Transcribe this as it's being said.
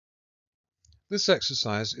This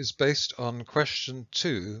exercise is based on question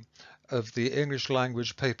 2 of the English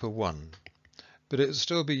Language Paper 1, but it will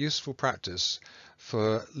still be useful practice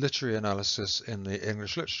for literary analysis in the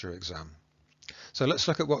English Literature exam. So let's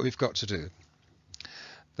look at what we've got to do.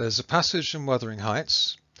 There's a passage in Wuthering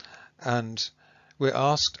Heights, and we're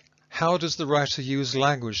asked, how does the writer use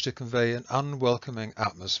language to convey an unwelcoming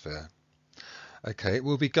atmosphere? Okay,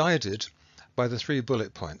 we'll be guided by the 3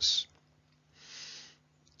 bullet points.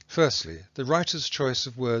 Firstly, the writer's choice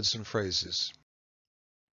of words and phrases.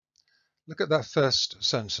 Look at that first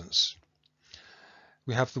sentence.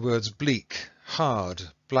 We have the words bleak, hard,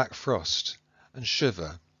 black frost, and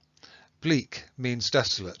shiver. Bleak means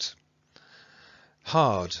desolate.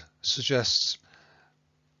 Hard suggests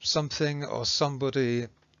something or somebody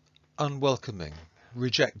unwelcoming,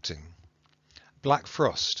 rejecting. Black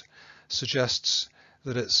frost suggests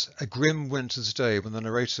that it's a grim winter's day when the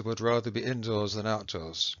narrator would rather be indoors than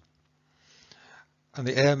outdoors. And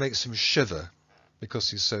the air makes him shiver because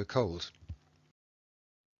he's so cold.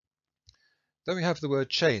 Then we have the word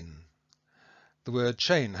chain. The word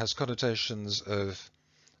chain has connotations of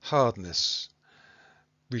hardness,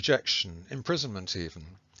 rejection, imprisonment even.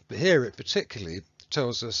 But here it particularly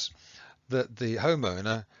tells us that the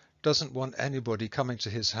homeowner doesn't want anybody coming to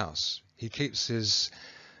his house. He keeps his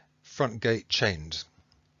front gate chained,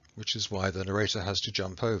 which is why the narrator has to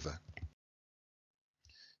jump over.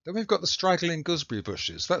 Then we've got the straggling gooseberry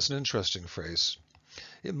bushes. That's an interesting phrase.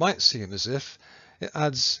 It might seem as if it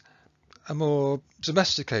adds a more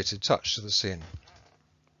domesticated touch to the scene.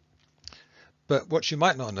 But what you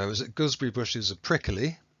might not know is that gooseberry bushes are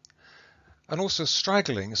prickly, and also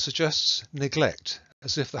straggling suggests neglect,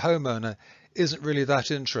 as if the homeowner isn't really that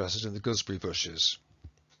interested in the gooseberry bushes.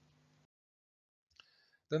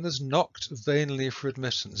 Then there's knocked vainly for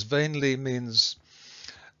admittance. Vainly means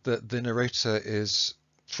that the narrator is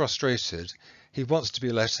frustrated. He wants to be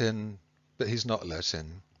let in, but he's not let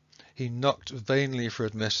in. He knocked vainly for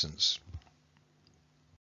admittance.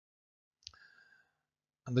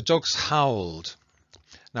 And the dogs howled.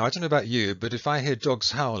 Now, I don't know about you, but if I hear dogs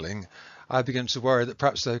howling, I begin to worry that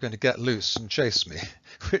perhaps they're going to get loose and chase me,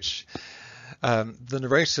 which the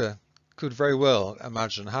narrator could very well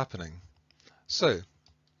imagine happening. So,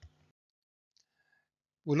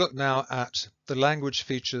 we'll look now at the language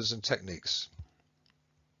features and techniques.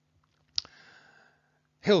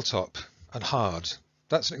 Hilltop and hard.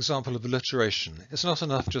 That's an example of alliteration. It's not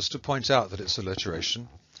enough just to point out that it's alliteration.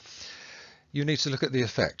 You need to look at the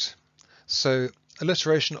effect. So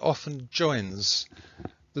alliteration often joins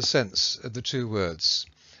the sense of the 2 words.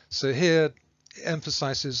 So here it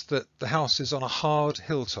emphasizes that the house is on a hard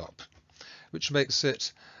hilltop, which makes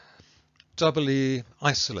it doubly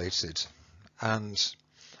isolated and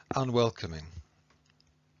unwelcoming.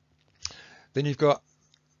 Then you've got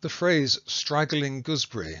the phrase straggling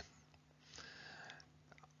gooseberry.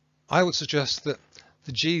 I would suggest that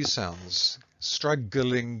the G sounds,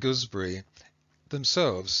 straggling gooseberry,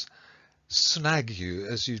 themselves snag you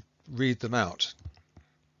as you read them out.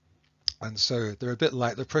 And so they're a bit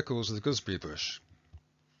like the prickles of the gooseberry bush.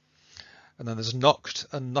 And then there's knocked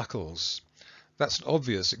and knuckles. That's an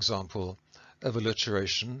obvious example of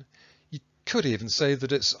alliteration. You could even say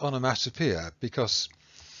that it's onomatopoeia, because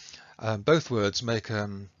both words make a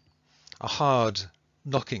hard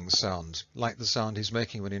knocking sound, like the sound he's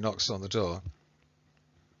making when he knocks on the door.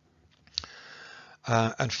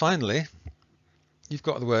 And finally, you've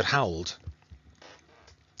got the word howled.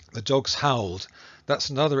 The dogs howled. That's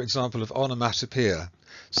another example of onomatopoeia.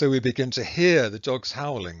 So we begin to hear the dogs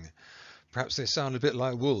howling. Perhaps they sound a bit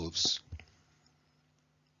like wolves.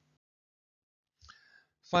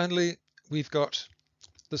 Finally, we've got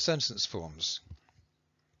the sentence forms.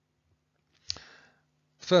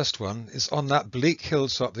 First one is, on that bleak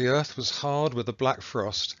hilltop the earth was hard with a black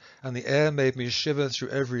frost, and the air made me shiver through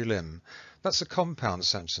every limb. That's a compound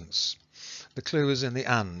sentence. The clue is in the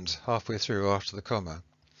and, halfway through after the comma.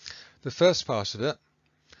 The first part of it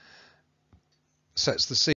sets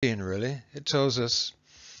the scene, really. It tells us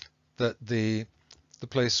that the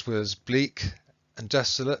place was bleak and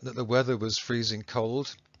desolate, that the weather was freezing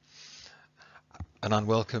cold and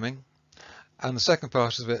unwelcoming. And the second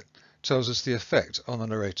part of it tells us the effect on the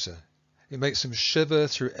narrator. It makes him shiver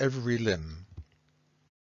through every limb.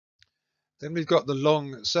 Then we've got the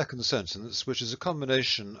long second sentence, which is a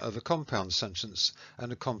combination of a compound sentence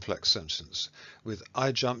and a complex sentence, with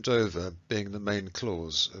I jumped over being the main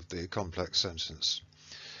clause of the complex sentence.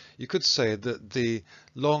 You could say that the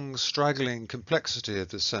long, straggling complexity of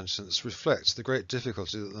this sentence reflects the great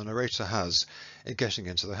difficulty that the narrator has in getting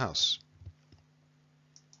into the house.